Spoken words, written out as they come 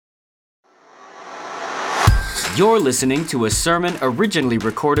You're listening to a sermon originally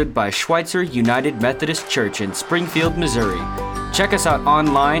recorded by Schweitzer United Methodist Church in Springfield, Missouri. Check us out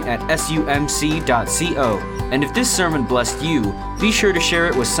online at sumc.co. And if this sermon blessed you, be sure to share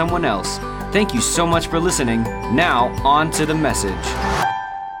it with someone else. Thank you so much for listening. Now, on to the message.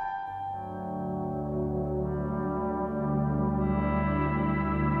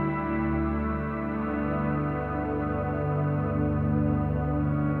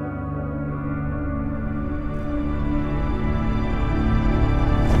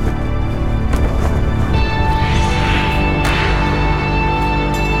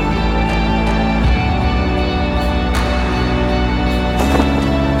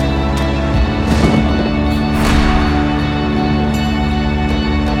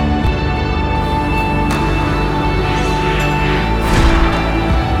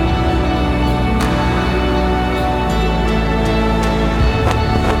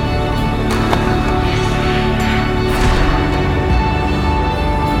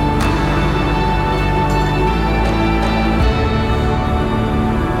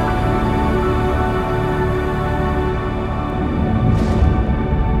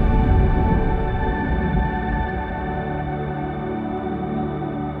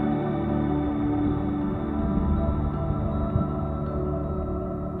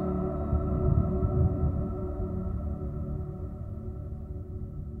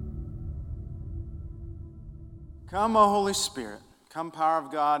 Come, O Holy Spirit, come, power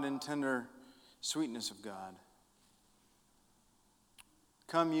of God and tender sweetness of God.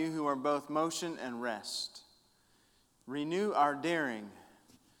 Come, you who are both motion and rest. Renew our daring.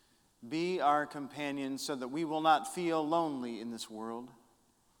 Be our companion so that we will not feel lonely in this world.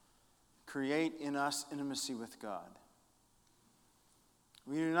 Create in us intimacy with God.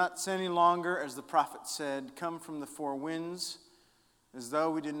 We do not say any longer, as the prophet said, come from the four winds, as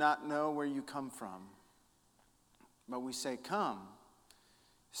though we did not know where you come from. But we say, come,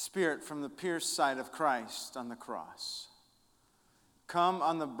 Spirit from the pierced side of Christ on the cross. Come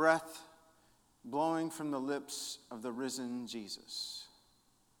on the breath blowing from the lips of the risen Jesus.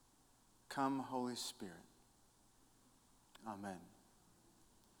 Come, Holy Spirit. Amen.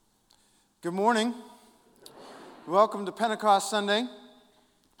 Good morning. Welcome to Pentecost Sunday.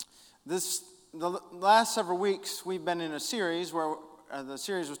 The last several weeks we've been in a series where the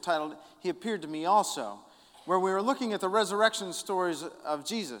series was titled, He Appeared to Me Also, where we were looking at the resurrection stories of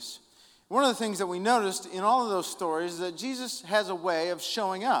Jesus. One of the things that we noticed in all of those stories is that Jesus has a way of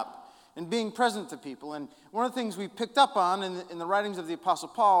showing up and being present to people. And one of the things we picked up on in the writings of the Apostle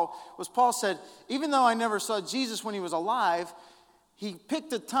Paul was Paul said, even though I never saw Jesus when he was alive, he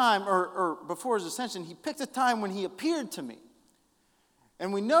picked a time, or before his ascension, he picked a time when he appeared to me.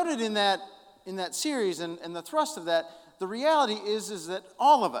 And we noted in that series and the thrust of that, the reality is that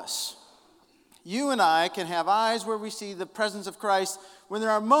all of us, you and I, can have eyes where we see the presence of Christ when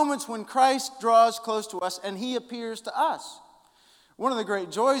there are moments when Christ draws close to us and he appears to us. One of the great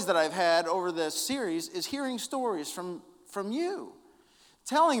joys that I've had over this series is hearing stories from you,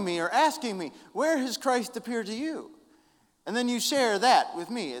 telling me or asking me, where has Christ appeared to you? And then you share that with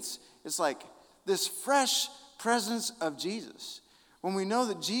me. It's like this fresh presence of Jesus. When we know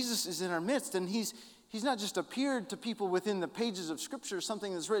that Jesus is in our midst and he's not just appeared to people within the pages of Scripture,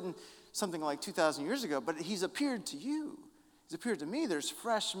 something that's written something like 2,000 years ago, but he's appeared to you. He's appeared to me. There's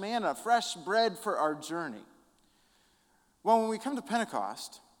fresh manna, fresh bread for our journey. Well, when we come to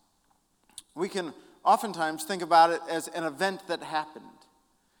Pentecost, we can oftentimes think about it as an event that happened.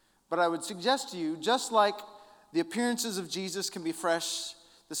 But I would suggest to you, just like the appearances of Jesus can be fresh,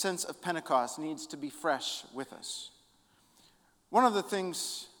 the sense of Pentecost needs to be fresh with us. One of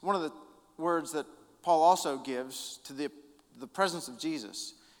the words that Paul also gives to the presence of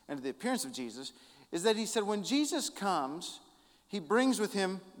Jesus and to the appearance of Jesus is that he said when Jesus comes, he brings with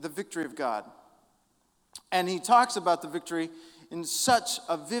him the victory of God. And he talks about the victory in such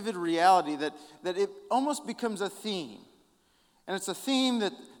a vivid reality that it almost becomes a theme. And it's a theme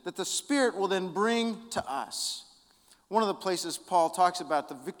that the Spirit will then bring to us. One of the places Paul talks about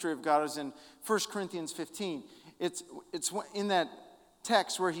the victory of God is in 1 Corinthians 15. It's in that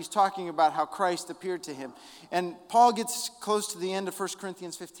text where he's talking about how Christ appeared to him. And Paul gets close to the end of 1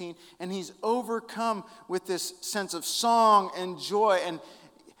 Corinthians 15, and he's overcome with this sense of song and joy. And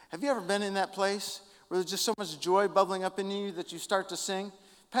have you ever been in that place where there's just so much joy bubbling up in you that you start to sing?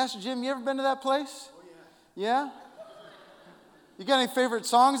 Pastor Jim, you ever been to that place? Oh, yeah. Yeah? You got any favorite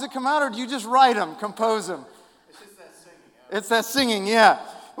songs that come out, or do you just write them, compose them? It's just that singing. It's that singing, yeah.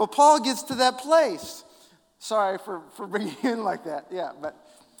 Well, Paul gets to that place. Sorry for bringing you in like that. Yeah, but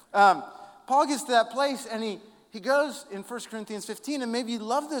Paul gets to that place and he goes in 1 Corinthians 15, and maybe you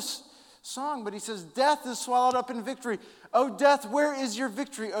love this song, but he says, death is swallowed up in victory. O death, where is your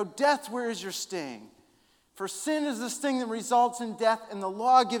victory? O death, where is your sting? For sin is the sting that results in death, and the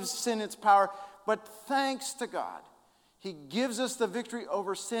law gives sin its power. But thanks to God, he gives us the victory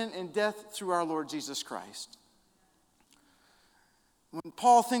over sin and death through our Lord Jesus Christ. When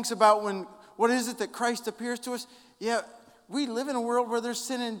Paul thinks about what is it that Christ appears to us? Yeah, we live in a world where there's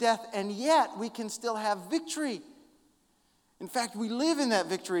sin and death, and yet we can still have victory. In fact, we live in that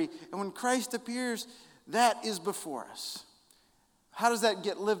victory, and when Christ appears, that is before us. How does that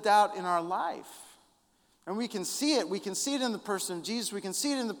get lived out in our life? And we can see it. We can see it in the person of Jesus. We can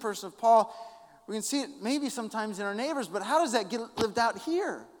see it in the person of Paul. We can see it maybe sometimes in our neighbors, but how does that get lived out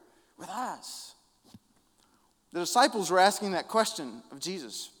here with us? The disciples were asking that question of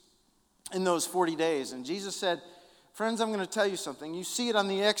Jesus in those 40 days, and Jesus said, friends, I'm going to tell you something. You see it on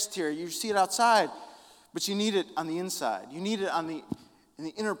the exterior. You see it outside, but you need it on the inside. You need it in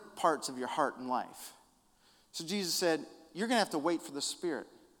the inner parts of your heart and life. So Jesus said, you're going to have to wait for the Spirit.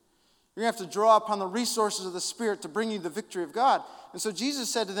 You're going to have to draw upon the resources of the Spirit to bring you the victory of God. And so Jesus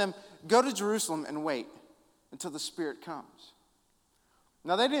said to them, go to Jerusalem and wait until the Spirit comes.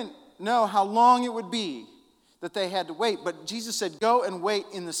 Now they didn't know how long it would be that they had to wait, but Jesus said, go and wait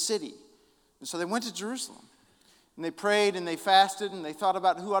in the city. And so they went to Jerusalem. And they prayed and they fasted and they thought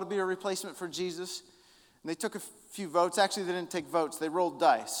about who ought to be a replacement for Jesus. And they took a few votes. Actually, they didn't take votes. They rolled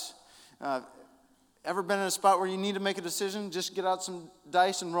dice. Ever been in a spot where you need to make a decision? Just get out some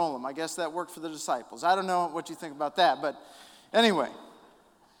dice and roll them. I guess that worked for the disciples. I don't know what you think about that, but anyway.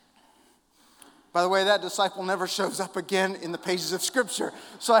 By the way, that disciple never shows up again in the pages of Scripture.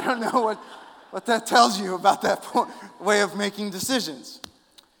 So I don't know what that tells you about that way of making decisions.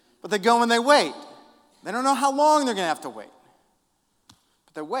 But they go and they wait. They don't know how long they're going to have to wait.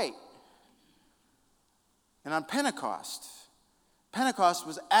 But they wait. And on Pentecost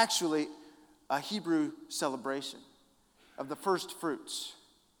was actually a Hebrew celebration of the first fruits.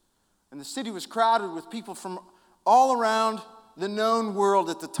 And the city was crowded with people from all around the known world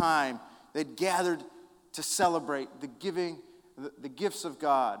at the time. They'd gathered to celebrate the gifts of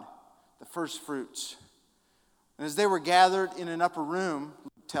God, the first fruits. And as they were gathered in an upper room,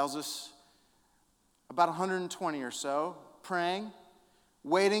 Luke tells us, about 120 or so, praying,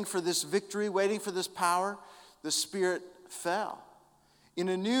 waiting for this victory, waiting for this power, the Spirit fell. In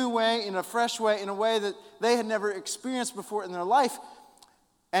a new way, in a fresh way, in a way that they had never experienced before in their life.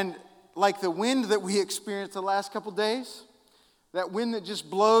 And like the wind that we experienced the last couple days, that wind that just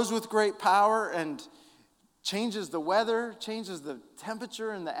blows with great power and changes the weather, changes the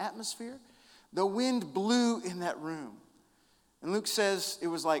temperature and the atmosphere, the wind blew in that room. And Luke says it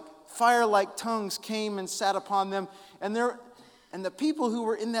was like fire-like tongues came and sat upon them. And the people who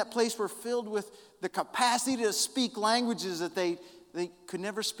were in that place were filled with the capacity to speak languages that they could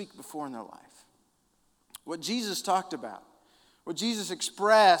never speak before in their life. What Jesus talked about, what Jesus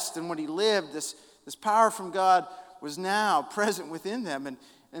expressed and what he lived, this power from God was now present within them.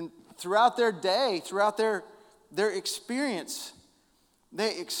 And throughout their day, throughout their experience,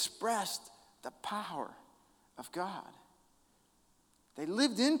 they expressed the power of God. They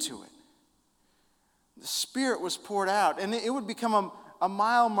lived into it. The Spirit was poured out, and it would become a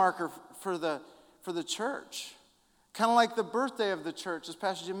mile marker for the church. Kind of like the birthday of the church, as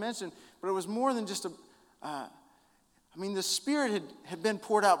Pastor Jim mentioned, but it was more than just the Spirit had been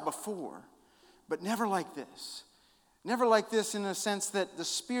poured out before, but never like this. Never like this in the sense that the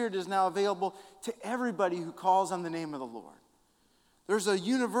Spirit is now available to everybody who calls on the name of the Lord. There's a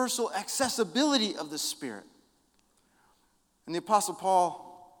universal accessibility of the Spirit. And the Apostle Paul,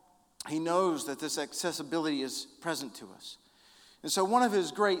 he knows that this accessibility is present to us. And so one of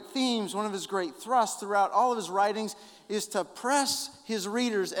his great themes, one of his great thrusts throughout all of his writings is to press his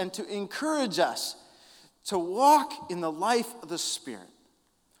readers and to encourage us to walk in the life of the Spirit.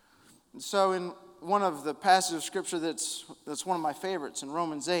 And so in one of the passages of Scripture that's one of my favorites, in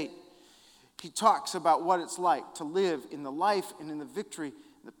Romans 8, he talks about what it's like to live in the life and in the victory,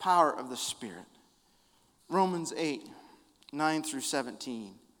 the power of the Spirit. Romans 8, 9 through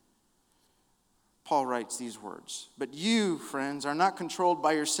 17. Paul writes these words, "But you, friends, are not controlled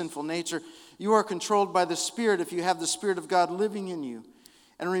by your sinful nature. You are controlled by the Spirit if you have the Spirit of God living in you.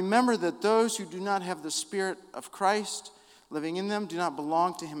 And remember that those who do not have the Spirit of Christ living in them do not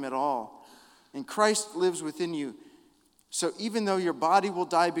belong to him at all. And Christ lives within you. So even though your body will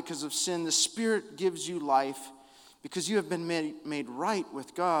die because of sin, the Spirit gives you life because you have been made right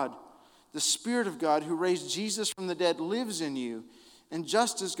with God. The Spirit of God who raised Jesus from the dead lives in you. And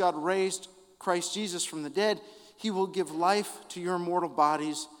just as God raised Christ Jesus from the dead, he will give life to your mortal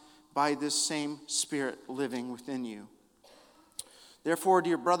bodies by this same Spirit living within you." Therefore,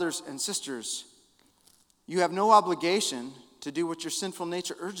 dear brothers and sisters, you have no obligation to do what your sinful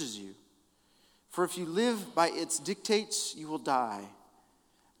nature urges you. For if you live by its dictates, you will die.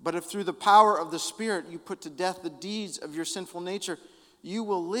 But if through the power of the Spirit you put to death the deeds of your sinful nature, you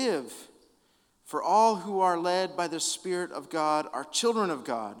will live. For all who are led by the Spirit of God are children of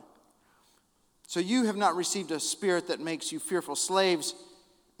God. So you have not received a spirit that makes you fearful slaves.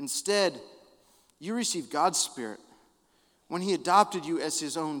 Instead, you received God's Spirit when he adopted you as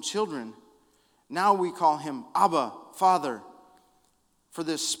his own children. Now we call him Abba, Father. For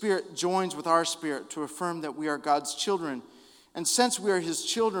this Spirit joins with our spirit to affirm that we are God's children. And since we are his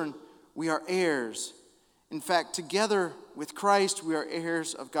children, we are heirs. In fact, together with Christ, we are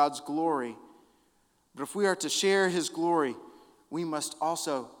heirs of God's glory. But if we are to share his glory, we must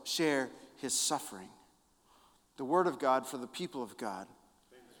also share his suffering. The word of God for the people of God.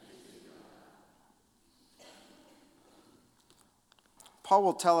 Paul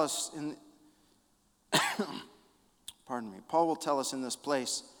will tell us in Paul will tell us in this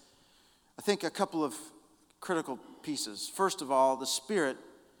place, I think, a couple of critical pieces. First of all, the Spirit,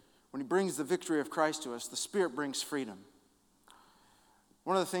 when he brings the victory of Christ to us, the Spirit brings freedom.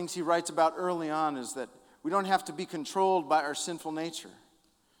 One of the things he writes about early on is that we don't have to be controlled by our sinful nature.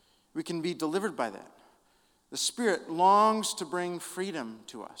 We can be delivered by that. The Spirit longs to bring freedom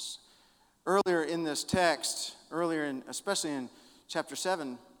to us. Earlier in this text, especially in chapter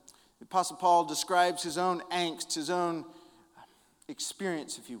 7, the Apostle Paul describes his own angst, his own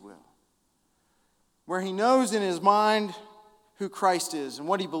experience, if you will, where he knows in his mind who Christ is and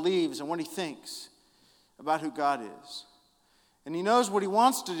what he believes and what he thinks about who God is. And he knows what he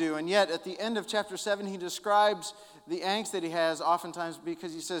wants to do, and yet at the end of chapter 7, he describes the angst that he has oftentimes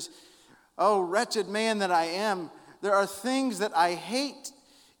because he says, "Oh, wretched man that I am, there are things that I hate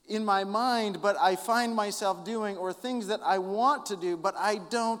in my mind, but I find myself doing, or things that I want to do, but I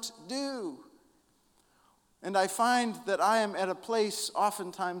don't do. And I find that I am at a place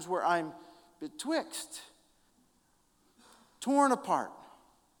oftentimes where I'm betwixt, torn apart.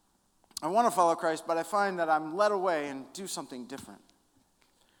 I want to follow Christ, but I find that I'm led away and do something different."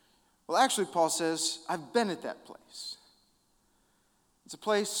 Well, actually, Paul says, I've been at that place. It's a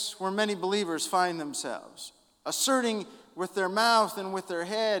place where many believers find themselves, asserting with their mouth and with their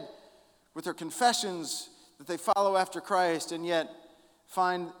head, with their confessions, that they follow after Christ, and yet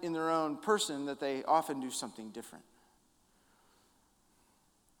find in their own person that they often do something different.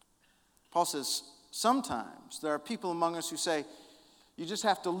 Paul says, sometimes there are people among us who say, you just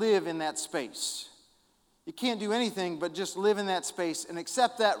have to live in that space. You can't do anything but just live in that space and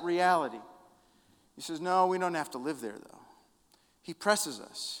accept that reality. He says, no, we don't have to live there, though. He presses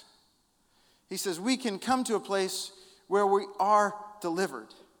us. He says, we can come to a place where we are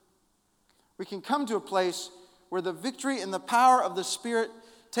delivered. We can come to a place where the victory and the power of the Spirit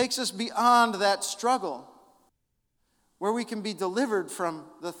takes us beyond that struggle, where we can be delivered from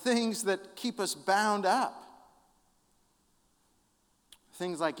the things that keep us bound up.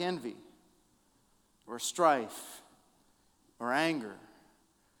 Things like envy, or strife, or anger,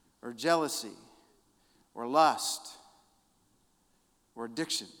 or jealousy, or lust, or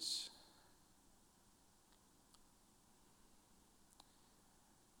addictions.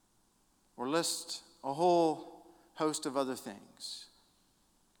 Or list a whole host of other things.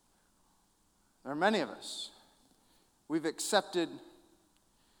 There are many of us. We've accepted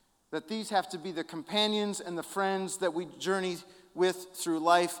that these have to be the companions and the friends that we journey with through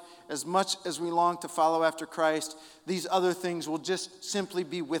life. As much as we long to follow after Christ, these other things will just simply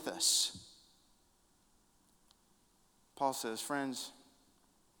be with us. Paul says, friends,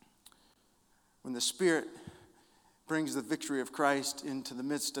 when the Spirit brings the victory of Christ into the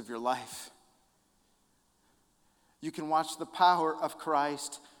midst of your life, you can watch the power of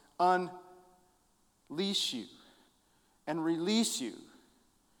Christ unleash you and release you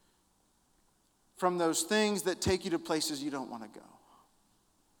from those things that take you to places you don't want to go.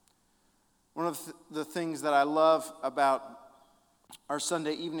 One of the things that I love about our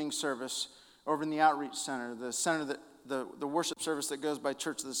Sunday evening service over in the Outreach Center, the worship service that goes by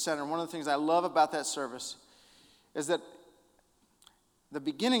Church of the Center, one of the things I love about that service is that the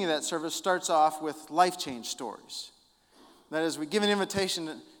beginning of that service starts off with life change stories. That is, we give an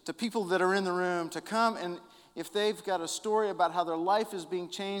invitation to people that are in the room to come, and if they've got a story about how their life is being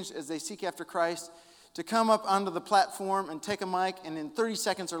changed as they seek after Christ, to come up onto the platform and take a mic and in 30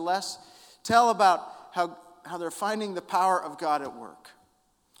 seconds or less, tell about how they're finding the power of God at work.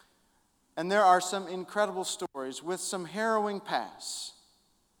 And there are some incredible stories with some harrowing pasts.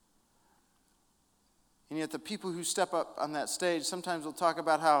 And yet the people who step up on that stage sometimes will talk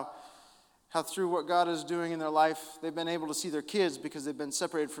about how through what God is doing in their life, they've been able to see their kids because they've been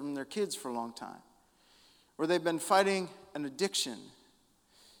separated from their kids for a long time. Or they've been fighting an addiction.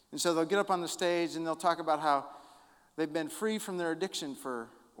 And so they'll get up on the stage and they'll talk about how they've been free from their addiction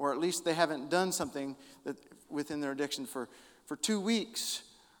or at least they haven't done something within their addiction for 2 weeks,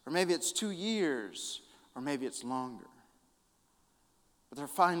 or maybe it's 2 years, or maybe it's longer. But they're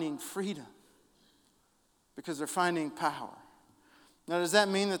finding freedom because they're finding power. Now, does that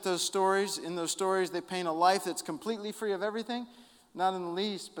mean that in those stories, they paint a life that's completely free of everything? Not in the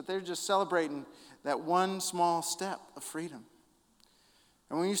least, but they're just celebrating that one small step of freedom.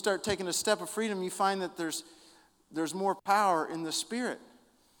 And when you start taking a step of freedom, you find that there's more power in the Spirit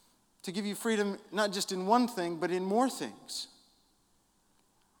to give you freedom, not just in one thing, but in more things.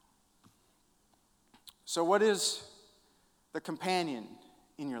 So what is the companion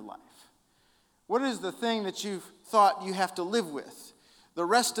in your life? What is the thing that you've thought you have to live with the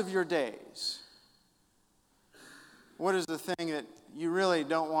rest of your days? What is the thing that you really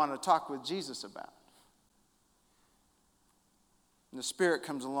don't want to talk with Jesus about? And the Spirit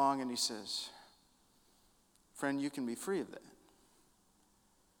comes along and he says, friend, you can be free of that.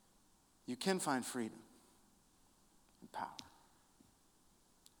 You can find freedom and power.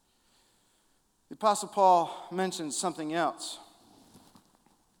 The Apostle Paul mentions something else.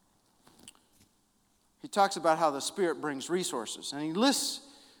 He talks about how the Spirit brings resources, and he lists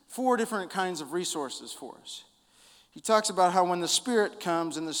 4 different kinds of resources for us. He talks about how when the Spirit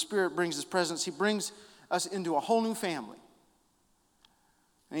comes and the Spirit brings his presence, he brings us into a whole new family.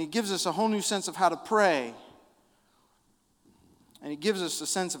 And he gives us a whole new sense of how to pray. And he gives us a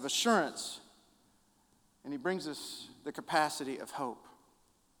sense of assurance. And he brings us the capacity of hope.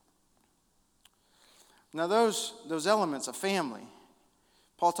 Now those elements, a family,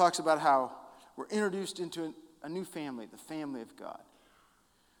 Paul talks about how we're introduced into a new family, the family of God.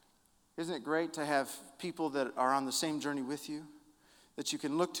 Isn't it great to have people that are on the same journey with you, that you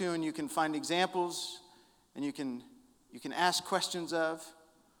can look to and you can find examples and you can ask questions of?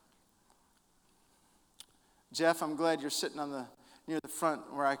 Jeff, I'm glad you're sitting near the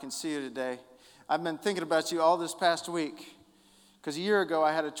front where I can see you today. I've been thinking about you all this past week because a year ago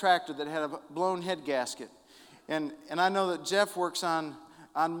I had a tractor that had a blown head gasket. And I know that Jeff works on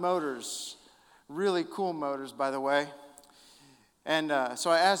motors, really cool motors, by the way. And so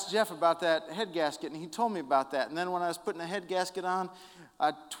I asked Jeff about that head gasket, and he told me about that. And then when I was putting a head gasket on,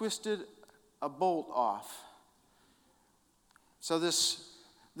 I twisted a bolt off. So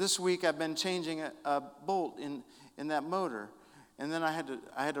this week I've been changing a bolt in that motor, and then I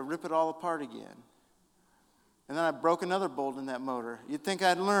had to rip it all apart again. And then I broke another bolt in that motor. You'd think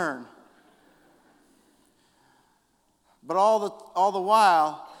I'd learn. But all the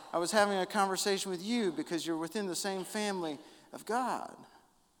while, I was having a conversation with you because you're within the same family of God.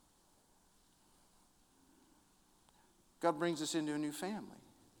 God brings us into a new family.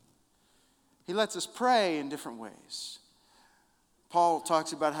 He lets us pray in different ways. Paul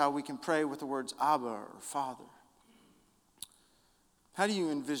talks about how we can pray with the words Abba or Father. How do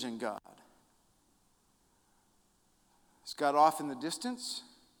you envision God? Is God off in the distance?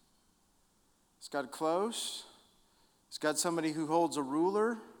 Is God close? Is God somebody who holds a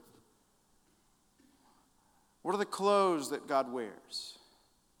ruler? What are the clothes that God wears?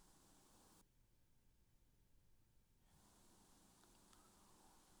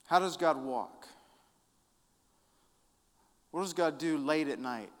 How does God walk? What does God do late at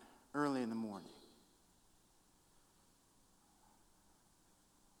night, early in the morning?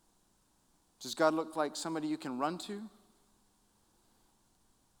 Does God look like somebody you can run to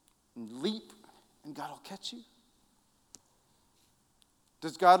and leap and God will catch you?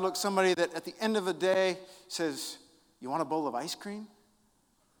 Does God look somebody that at the end of the day says, you want a bowl of ice cream?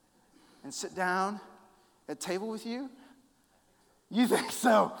 And sit down at table with you? You think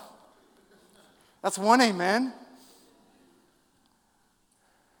so? That's one amen.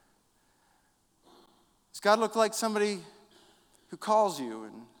 Does God look like somebody who calls you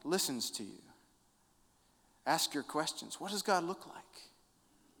and listens to you? Ask your questions. What does God look like?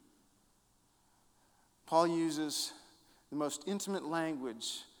 Paul uses the most intimate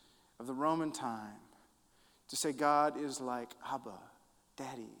language of the Roman time to say God is like Abba,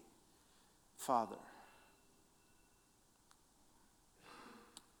 Daddy, Father.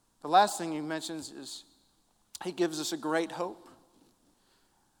 The last thing he mentions is he gives us a great hope.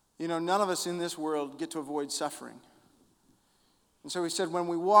 You know, none of us in this world get to avoid suffering. And so he said when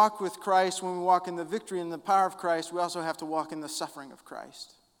we walk with Christ, when we walk in the victory and the power of Christ, we also have to walk in the suffering of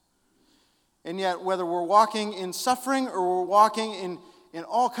Christ. And yet, whether we're walking in suffering or we're walking in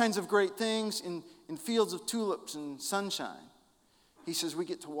all kinds of great things, in fields of tulips and sunshine, He says we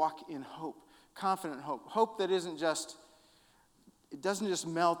get to walk in hope, confident hope. Hope that it doesn't just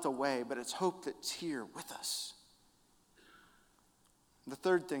melt away, but it's hope that's here with us. The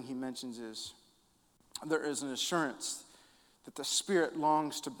third thing he mentions is there is an assurance that the Spirit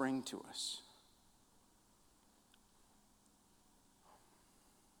longs to bring to us.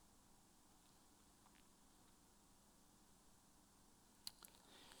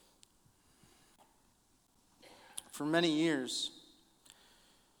 For many years,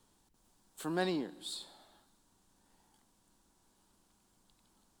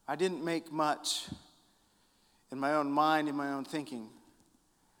 I didn't make much in my own mind, in my own thinking,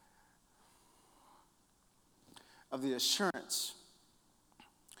 of the assurance,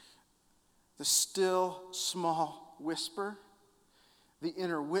 the still small whisper, the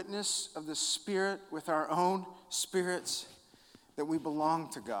inner witness of the Spirit with our own spirits that we belong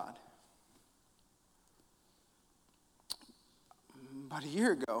to God. About a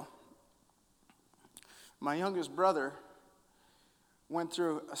year ago, my youngest brother went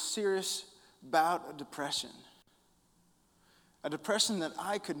through a serious bout of depression. A depression that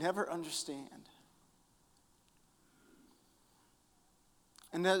I could never understand.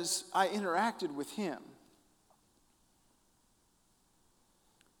 And as I interacted with him,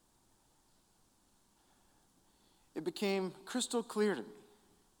 it became crystal clear to me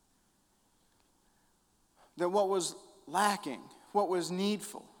that what was lacking, what was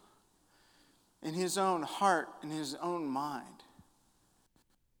needful in his own heart and his own mind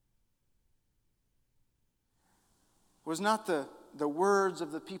was not the words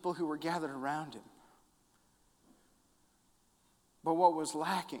of the people who were gathered around him, but what was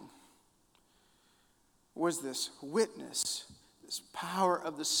lacking was this witness, this power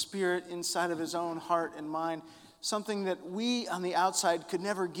of the Spirit inside of his own heart and mind, something that we on the outside could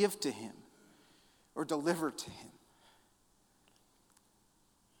never give to him or deliver to him.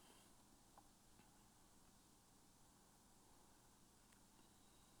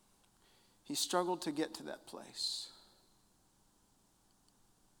 He struggled to get to that place.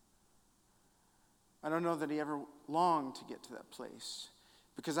 I don't know that he ever longed to get to that place,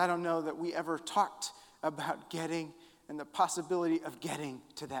 because I don't know that we ever talked about getting and the possibility of getting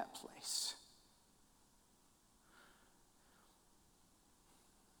to that place.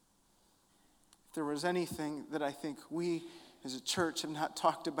 If there was anything that I think we as a church have not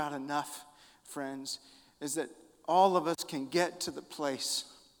talked about enough, friends, is that all of us can get to the place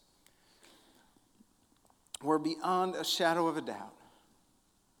where beyond a shadow of a doubt,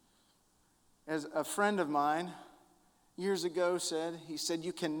 as a friend of mine years ago said, he said,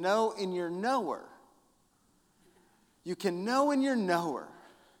 you can know in your knower. You can know in your knower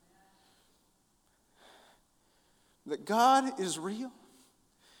that God is real,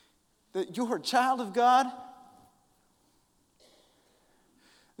 that you're a child of God,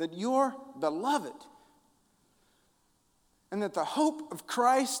 that you're beloved, and that the hope of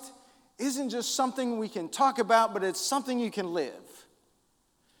Christ isn't just something we can talk about, but it's something you can live.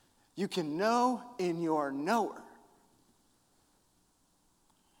 You can know in your knower.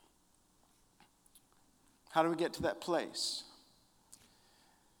 How do we get to that place?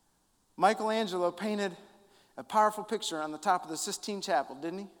 Michelangelo painted a powerful picture on the top of the Sistine Chapel,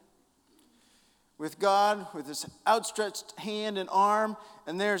 didn't he? With God, with his outstretched hand and arm,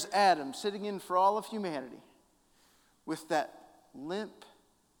 and there's Adam sitting in for all of humanity with that limp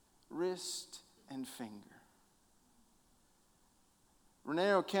wrist and finger.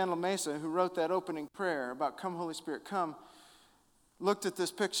 Reneo Candelamesa, who wrote that opening prayer about "Come, Holy Spirit, come," looked at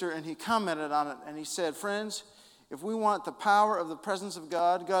this picture and he commented on it, and he said, friends, if we want the power of the presence of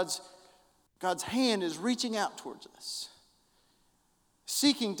God, God's hand is reaching out towards us,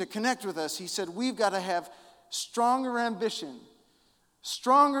 seeking to connect with us. He said, we've got to have stronger ambition,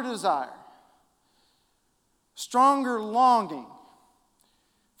 stronger desire, stronger longing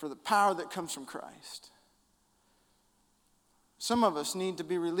for the power that comes from Christ. Some of us need to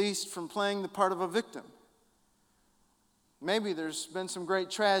be released from playing the part of a victim. Maybe there's been some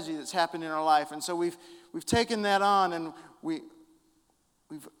great tragedy that's happened in our life, and so we've taken that on, and we've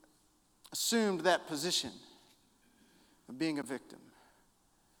assumed that position of being a victim.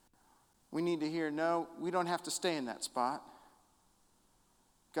 We need to hear, no, we don't have to stay in that spot.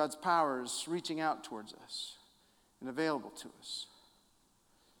 God's power is reaching out towards us and available to us.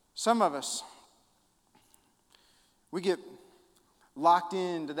 Some of us, we get locked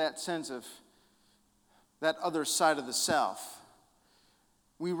into that sense of that other side of the self.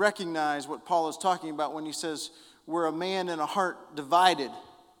 We recognize what Paul is talking about when he says we're a man and a heart divided.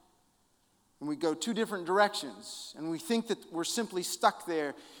 And we go two different directions, and we think that we're simply stuck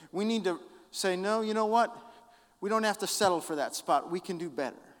there. We need to say, no, you know what? We don't have to settle for that spot. We can do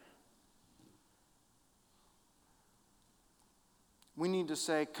better. We need to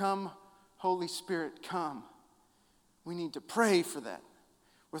say, come, Holy Spirit, come. We need to pray for that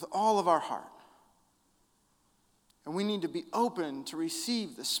with all of our heart. And we need to be open to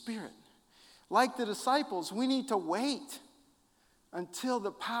receive the Spirit. Like the disciples, we need to wait until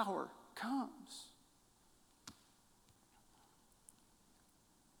the power comes.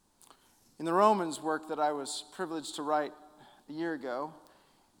 In the Romans work that I was privileged to write a year ago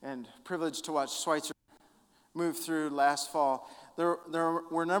and privileged to watch Schweitzer move through last fall, there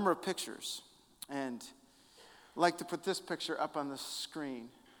were a number of pictures. And I'd like to put this picture up on the screen.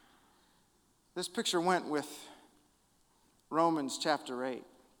 This picture went with Romans chapter 8.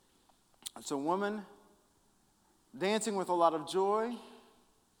 It's a woman dancing with a lot of joy,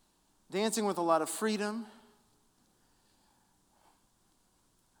 dancing with a lot of freedom,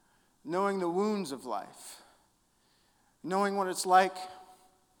 knowing the wounds of life, knowing what it's like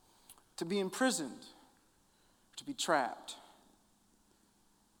to be imprisoned, to be trapped,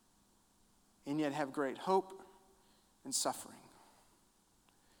 and yet have great hope and suffering.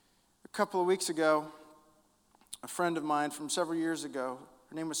 A couple of weeks ago, a friend of mine from several years ago,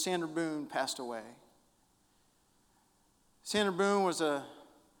 her name was Sandra Boone, passed away. Sandra Boone was a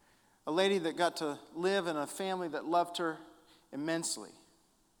lady that got to live in a family that loved her immensely.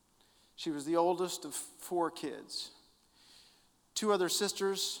 She was the oldest of 4 kids, 2 other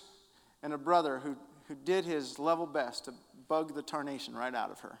sisters, and a brother who did his level best to bug the tarnation right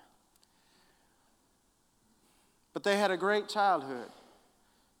out of her. But they had a great childhood.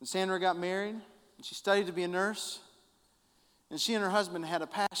 And Sandra got married, and she studied to be a nurse. And she and her husband had a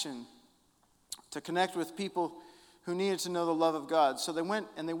passion to connect with people who needed to know the love of God. So they went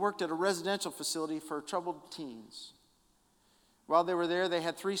and they worked at a residential facility for troubled teens. While they were there, they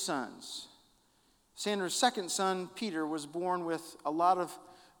had 3 sons. Sandra's second son, Peter, was born with a lot of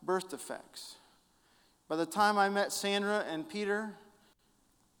birth defects. By the time I met Sandra and Peter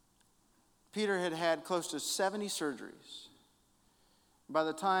had had close to 70 surgeries. By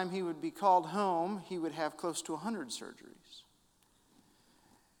the time he would be called home, he would have close to 100 surgeries.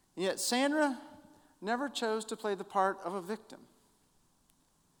 And yet Sandra never chose to play the part of a victim.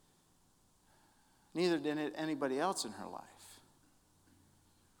 Neither did anybody else in her life.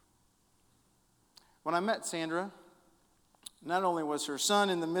 When I met Sandra, not only was her son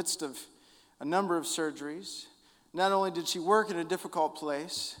in the midst of a number of surgeries, not only did she work in a difficult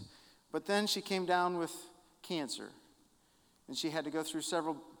place, but then she came down with cancer, and she had to go through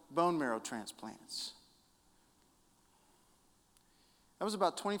several bone marrow transplants. That was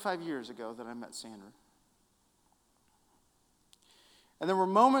about 25 years ago that I met Sandra. And there were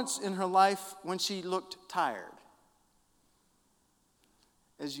moments in her life when she looked tired,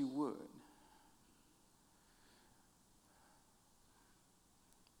 as you would.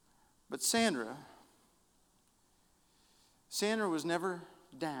 But Sandra was never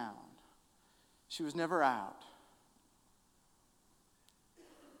down. She was never out.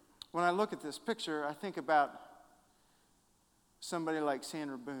 When I look at this picture, I think about somebody like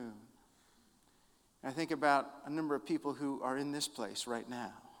Sandra Boone. I think about a number of people who are in this place right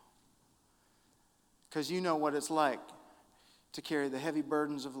now. Because you know what it's like to carry the heavy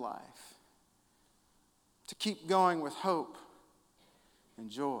burdens of life, to keep going with hope and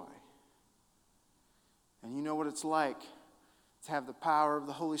joy. And you know what it's like to have the power of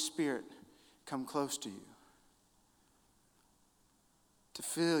the Holy Spirit come close to you, to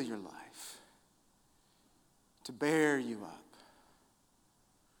fill your life, to bear you up.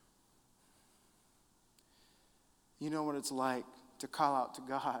 You know what it's like to call out to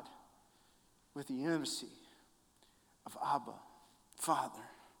God with the intimacy of Abba, Father,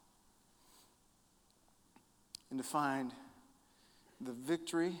 and to find the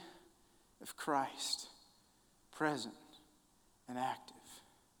victory of Christ present and active.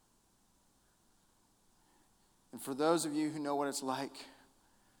 And for those of you who know what it's like,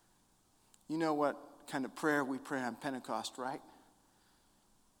 you know what kind of prayer we pray on Pentecost, right?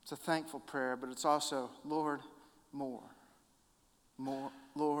 It's a thankful prayer, but it's also, Lord, more. More,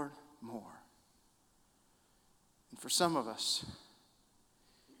 Lord, more. And for some of us,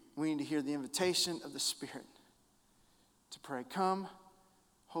 we need to hear the invitation of the Spirit to pray, come,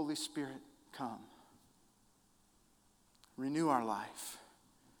 Holy Spirit, come. Renew our life.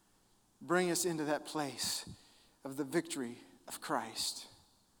 Bring us into that place of the victory of Christ.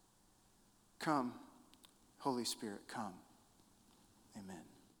 Come, Holy Spirit, come. Amen.